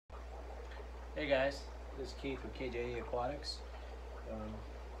Hey guys, this is Keith with KJE Aquatics.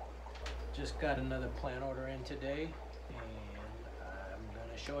 Just got another plant order in today and I'm going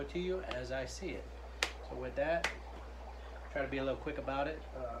to show it to you as I see it. So with that, try to be a little quick about it.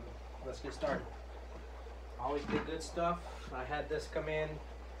 Let's get started. Always get good stuff. I had this come in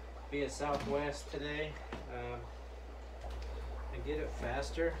via Southwest today. I get it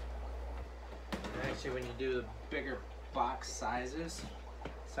faster. Actually, when you do the bigger box sizes,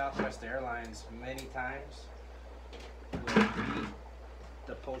 Southwest Airlines many times will beat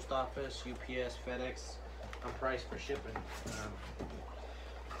the post office, UPS, FedEx on price for shipping.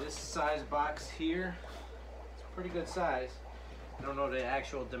 This size box here, it's a pretty good size. I don't know the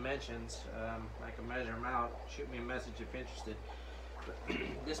actual dimensions. I can measure them out. Shoot me a message if interested. But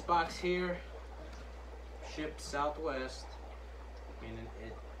this box here shipped Southwest, and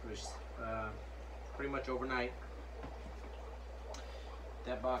it was pretty much overnight.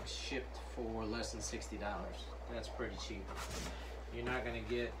 That box shipped for less than $60. That's pretty cheap. You're not gonna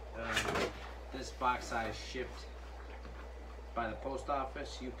get this box size shipped by the post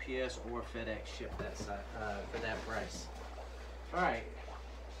office, UPS, or FedEx shipped that size for that price. All right,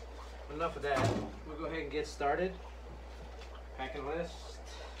 enough of that. We'll go ahead and get started. Packing list.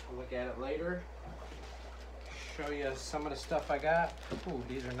 We'll look at it later. Show you some of the stuff I got. Ooh,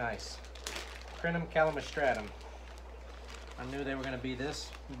 these are nice. Crinum calamastratum. I knew they were going to be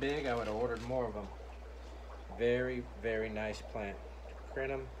this big. I would have ordered more of them. Very, very nice plant.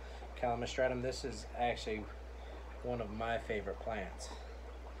 Crinum calamastratum. This is actually one of my favorite plants.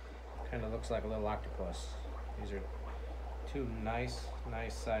 Kind of looks like a little octopus. These are two nice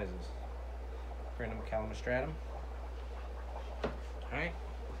sizes. Crinum calamastratum. All right.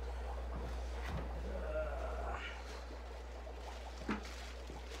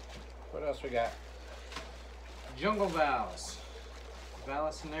 What else we got? Jungle valves.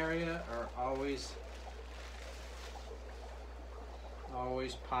 Vallisneria are always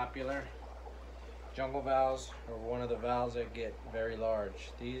popular. Jungle valves are one of the valves that get very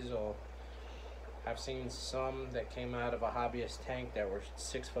large. I've seen some that came out of a hobbyist tank that were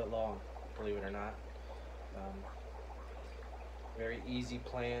 6 foot long, believe it or not. Very easy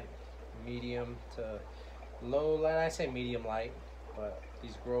plant, medium to low, I say medium light, but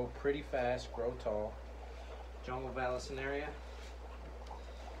these grow pretty fast, grow tall. Jungle vallisneria.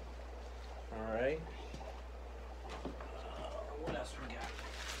 All right. What else we got?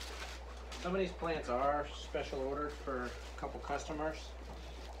 Some of these plants are special ordered for a couple customers,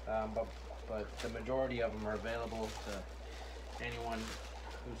 but the majority of them are available to anyone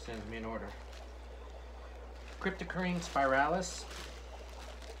who sends me an order. Cryptocarine spiralis.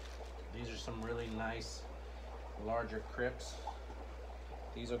 These are some really nice, larger crypts.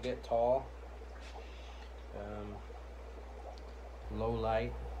 These will get tall. Low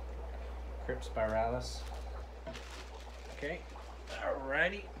light. Crypt spiralis. Okay,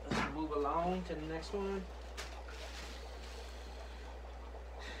 alrighty, let's move along to the next one.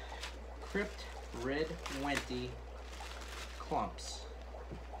 Crypt red wenty clumps.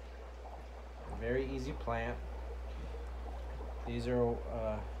 Very easy plant. These are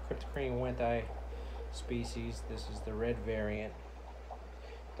Cryptocarine wenti species. This is the red variant.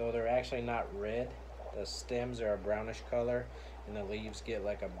 Though they're actually not red, the stems are a brownish color and the leaves get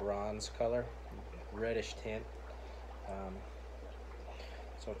like a bronze color, reddish tint.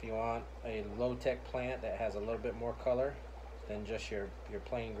 So if you want a low-tech plant that has a little bit more color than just your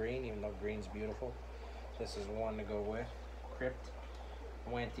plain green, even though green's beautiful, this is one to go with. Crypt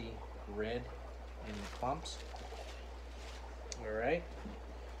wenty red in clumps. All right.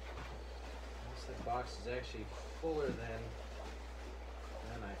 This box is actually fuller than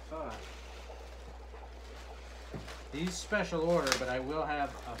I thought. These special order, but I will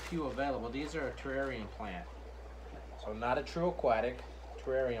have a few available. These are a terrarium plant, so not a true aquatic,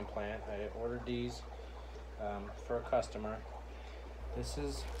 terrarium plant. I ordered these for a customer. This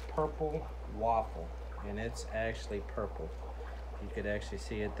is purple waffle, and it's actually purple. You could actually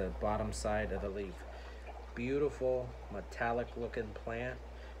see at the bottom side of the leaf. Beautiful metallic looking plant.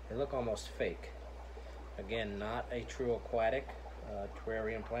 They look almost fake. Again, not a true aquatic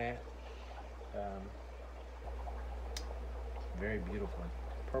terrarium plant. Very beautiful.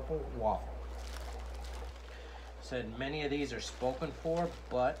 Purple waffle. Said many of these are spoken for,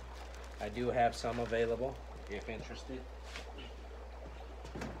 but I do have some available if interested.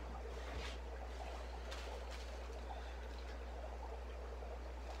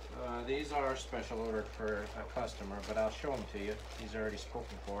 These are special ordered for a customer, but I'll show them to you. These are already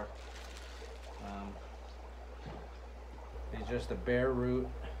spoken for. These are just a bare root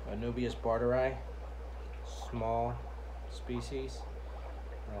Anubias barteri, small species.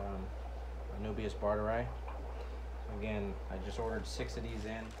 Nubius barteri. Again, I just ordered 6 of these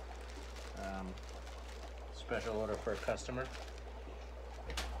in. Special order for a customer.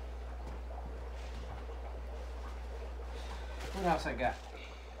 What else I got?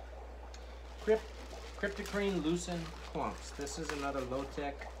 Cryptocrene loosened clumps. This is another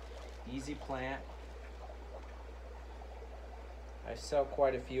low-tech, easy plant. I sell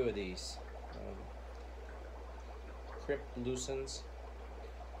quite a few of these. Crypt loosens,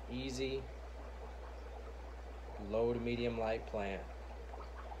 easy, low to medium light plant.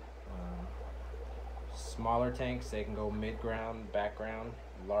 Smaller tanks, they can go mid-ground, background.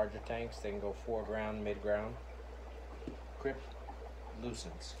 Larger tanks, they can go foreground, mid-ground. Crypt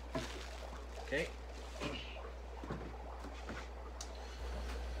loosens. Okay.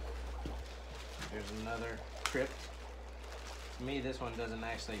 There's another crypt. To me, this one doesn't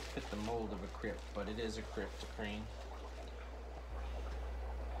actually fit the mold of a crypt, but it is a cryptocrene.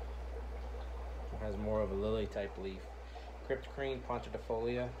 It has more of a lily type leaf. Cryptocrene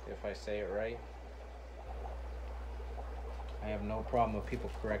pontidifolia, if I say it right. I have no problem with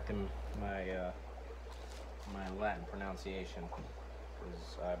people correcting my my Latin pronunciation,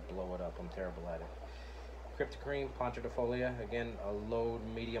 because I blow it up. I'm terrible at it. Cryptocrene pontidifolia, again, a low to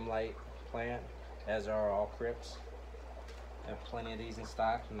medium light plant, as are all crypts. I have plenty of these in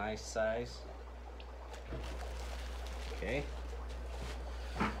stock, nice size. Okay.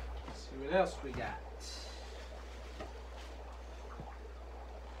 Let's see what else we got.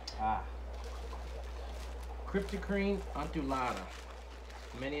 Cryptocrene undulata.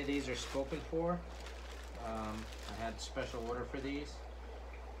 Many of these are spoken for. I had special order for these,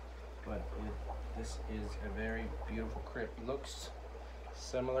 but this is a very beautiful crypt. Looks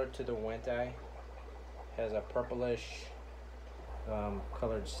similar to the Wenti. Has a purplish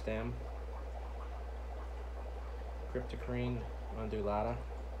colored stem. Cryptocrene undulata.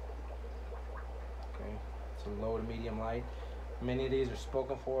 Okay, it's a low to medium light. Many of these are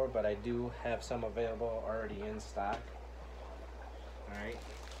spoken for, but I do have some available already in stock. Alright.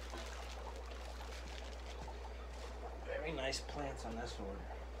 Very nice plants on this order.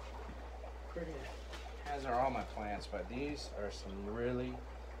 Pretty, as are all my plants, but these are some really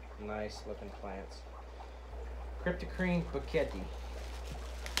nice looking plants. Cryptocrene bouqueti.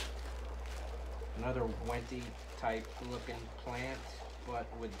 Another Wenti type looking plant, but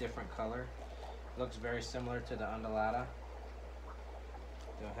with different color. Looks very similar to the undulata.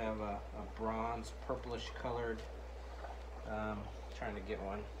 They'll have a bronze, purplish colored, trying to get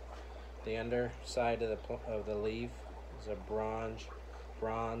one. The underside of the leaf is a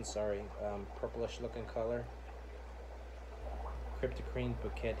purplish looking color. Cryptocrene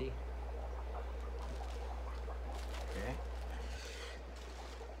bouqueti. Okay.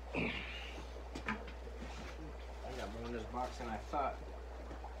 I got more in this box than I thought.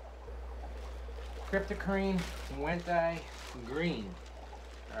 Cryptocrene Wenti green.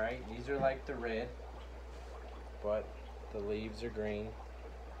 Alright, these are like the red, but the leaves are green.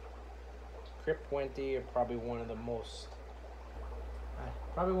 Crypt Wenti are probably one of the most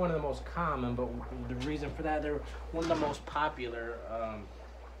common, but the reason for that, they're one of the most popular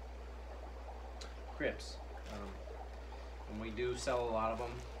crypts. And we do sell a lot of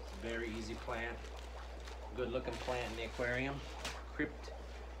them. Very easy plant, good looking plant in the aquarium. Crypt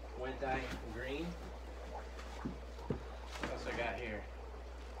Wenti green. What else I got here?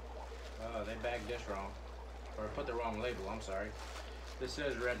 Oh, they bagged this wrong. Or put the wrong label, I'm sorry. This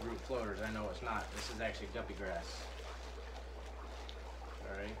says red root floaters. I know it's not. This is actually guppy grass.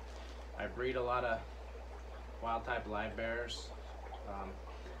 Alright. I breed a lot of wild type live bearers.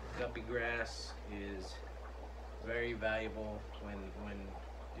 Guppy grass is very valuable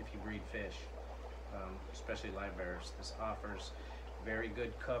if you breed fish, especially live bearers. This offers very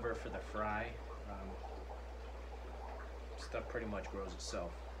good cover for the fry. Stuff pretty much grows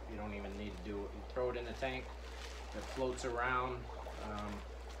itself. You don't even need to do it. You throw it in the tank, it floats around.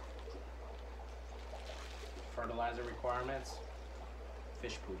 Fertilizer requirements,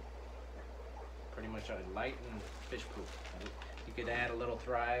 fish poop. Pretty much light and fish poop. You could add a little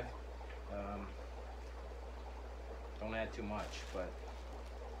Thrive. Don't add too much, but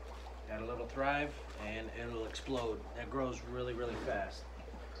add a little Thrive and it'll explode. That grows really, really fast.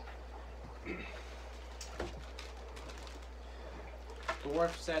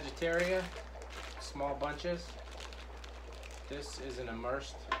 Dwarf Sagittaria, small bunches. This is an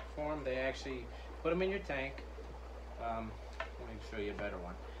immersed form. They actually put them in your tank. Let me show you a better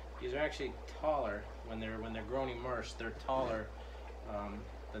one. These are actually taller when they're grown immersed. They're taller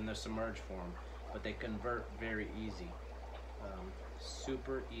than the submerged form, but they convert very easy.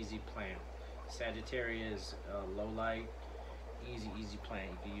 Super easy plant. Sagittaria is low light, easy plant.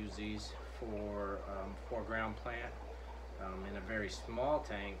 You can use these for foreground plant in a very small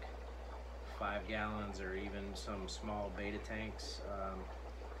tank, 5 gallons, or even some small beta tanks.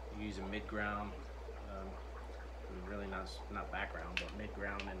 You use a mid-ground, really not background, but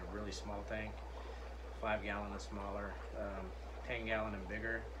mid-ground in a really small tank, 5 gallon and smaller, 10 gallon and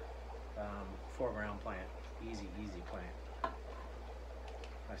bigger, foreground plant, easy plant.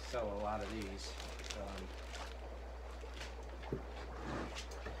 I sell a lot of these.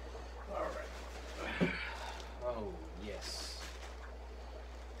 All right. Oh yes,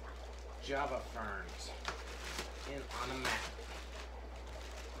 Java ferns in on a mat.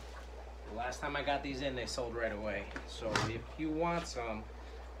 The last time I got these in, they sold right away. So if you want some,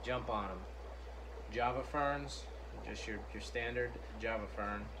 jump on them. Java ferns, just your standard Java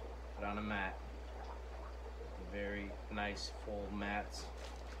fern, put on a mat. Very nice full mats.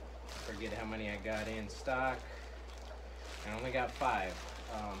 Forget how many I got in stock. I only got 5.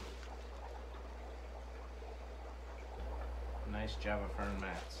 Nice Java fern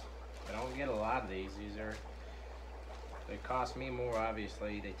mats. I don't get a lot of these. They cost me more,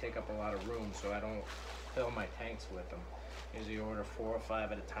 obviously. They take up a lot of room, so I don't fill my tanks with them. Usually order 4 or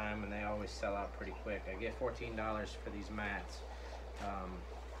 5 at a time, and they always sell out pretty quick. I get $14 for these mats,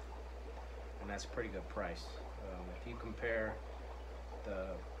 and that's a pretty good price. If you compare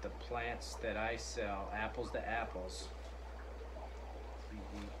the plants that I sell, apples to apples,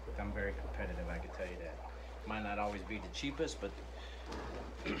 I'm very competitive, I can tell you that. Might not always be the cheapest, but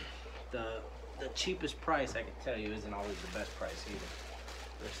the cheapest price, I can tell you, isn't always the best price either.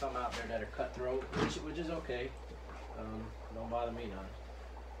 There's some out there that are cutthroat, which is okay. Don't bother me none.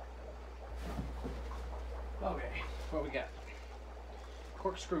 Okay, what we got?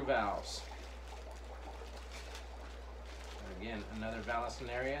 Corkscrew valves. Again, another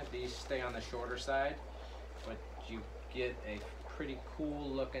Vallisneria. These stay on the shorter side, but you get a pretty cool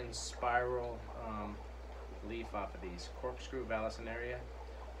looking spiral leaf off of these. Corkscrew Vallisneria,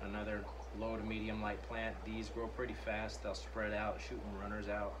 another low to medium light plant. These grow pretty fast. They'll spread out, shooting runners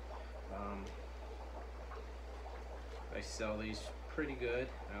out. I sell these pretty good.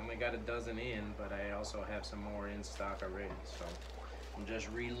 I only got a dozen in, but I also have some more in stock already. So I'm just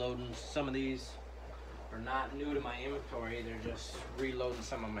reloading some of these. Are not new to my inventory. They're just reloading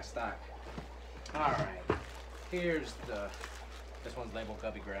some of my stock. All right, here's this one's labeled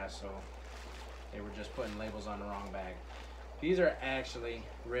gubby grass, so they were just putting labels on the wrong bag. These are actually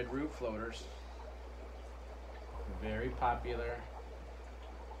red root floaters. Very popular.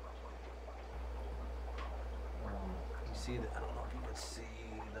 You see I don't know if you can see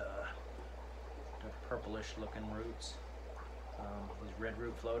the purplish looking roots. These red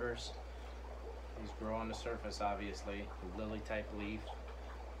root floaters. These grow on the surface, obviously. Lily type leaf.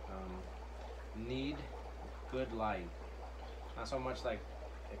 Need good light. Not so much like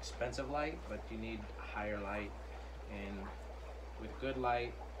expensive light, but you need higher light. And with good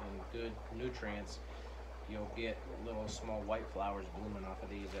light and good nutrients, you'll get little small white flowers blooming off of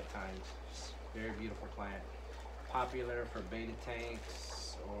these at times. Very beautiful plant. Popular for beta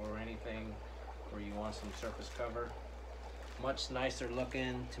tanks or anything where you want some surface cover. Much nicer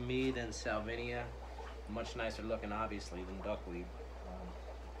looking to me than Salvinia. Much nicer looking, obviously, than duckweed.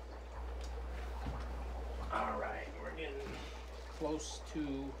 All right, we're getting close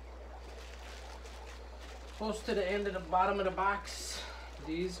to the end of the bottom of the box.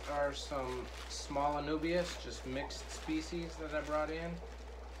 These are some small Anubias, just mixed species that I brought in.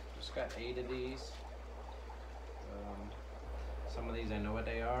 Just got 8 of these. Some of these I know what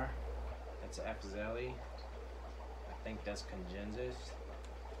they are. It's Afzelli. I think that's Congensis.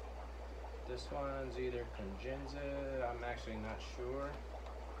 This one's either Congensis, I'm actually not sure.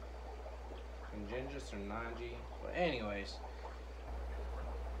 Congensis or Nanji. But anyways,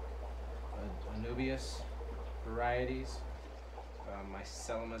 Anubias varieties. I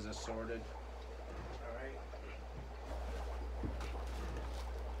sell them as assorted. Alright.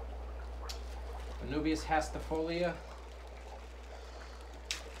 Anubias hastifolia.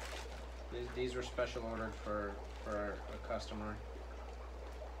 These were special ordered for a customer.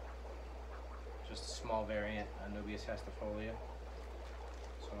 Just a small variant, Anubias hastifolia.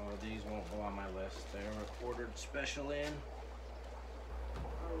 So these won't go on my list. They were ordered special in.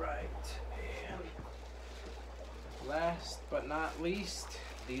 Alright, and last but not least,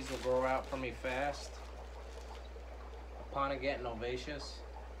 these will grow out for me fast. Upon getting ovaceous,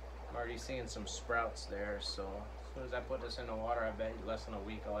 I'm already seeing some sprouts there, so as soon as I put this in the water, I bet less than a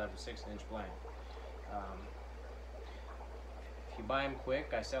week I'll have a 6-inch plant. If you buy them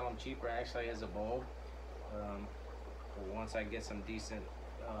quick, I sell them cheaper actually as a bulb. But once I get some decent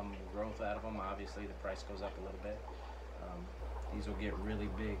growth out of them, obviously the price goes up a little bit. these will get really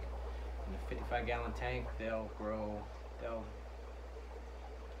big. In a 55-gallon tank, they'll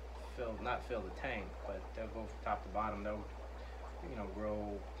not fill the tank, but they'll go from top to bottom. They'll, you know,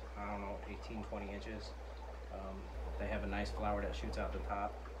 grow, I don't know, 18-20 inches. They have a nice flower that shoots out the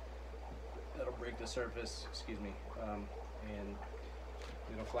top. That'll break the surface, excuse me, and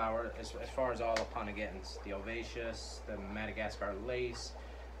it'll flower as far as all the Pontigetans. The Ovaceous, the Madagascar Lace,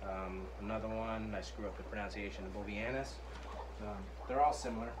 another one, I screw up the pronunciation, the Bovianus. They're all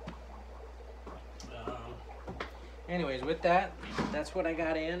similar. Anyways, with that, that's what I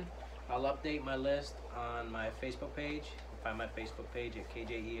got in. I'll update my list on my Facebook page. Find my Facebook page at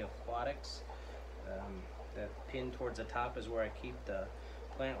KJE Aquatics. That pin towards the top is where I keep the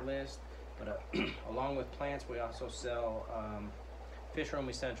plant list. But along with plants, we also sell fish room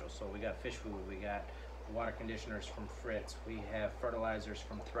essentials. So we got fish food, we got water conditioners from Fritz, we have fertilizers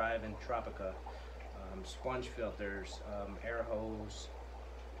from Thrive and Tropica, sponge filters, air hose,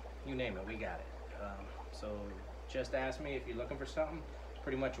 you name it, we got it. So just ask me if you're looking for something.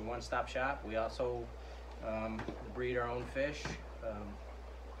 Pretty much a one-stop shop. We also breed our own fish.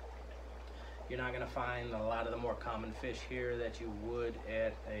 You're not going to find a lot of the more common fish here that you would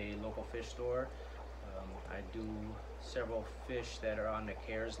at a local fish store. I do several fish that are on the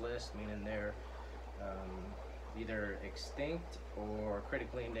CARES list, meaning they're either extinct or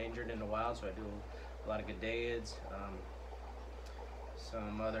critically endangered in the wild. So I do a lot of gadaids.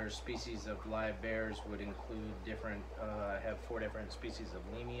 Some other species of live bears would include different, I have 4 different species of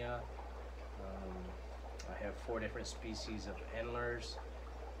lemia. I have 4 different species of endlers.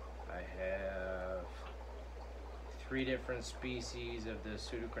 I have 3 different species of the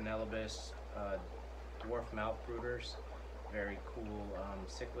Pseudocronellibus dwarf mouth brooders. Very cool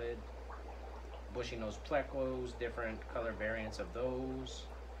cichlid. Bushy-nosed plecos, different color variants of those.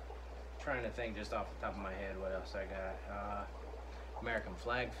 Trying to think just off the top of my head what else I got. American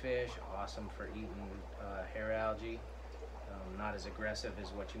flagfish, awesome for eating hair algae. Not as aggressive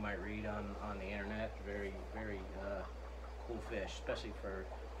as what you might read on the internet. Very, very cool fish, especially for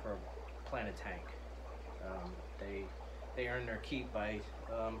plant a tank. They earn their keep by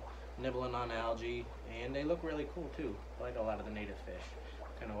nibbling on algae, and they look really cool too, like a lot of the native fish.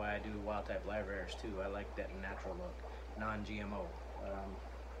 Kind of why I do wild type live bears too. I like that natural look, non-GMO.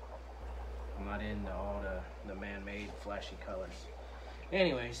 I'm not into all the man-made flashy colors.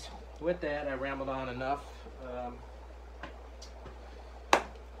 Anyways, with that, I rambled on enough.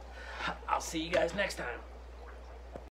 I'll see you guys next time.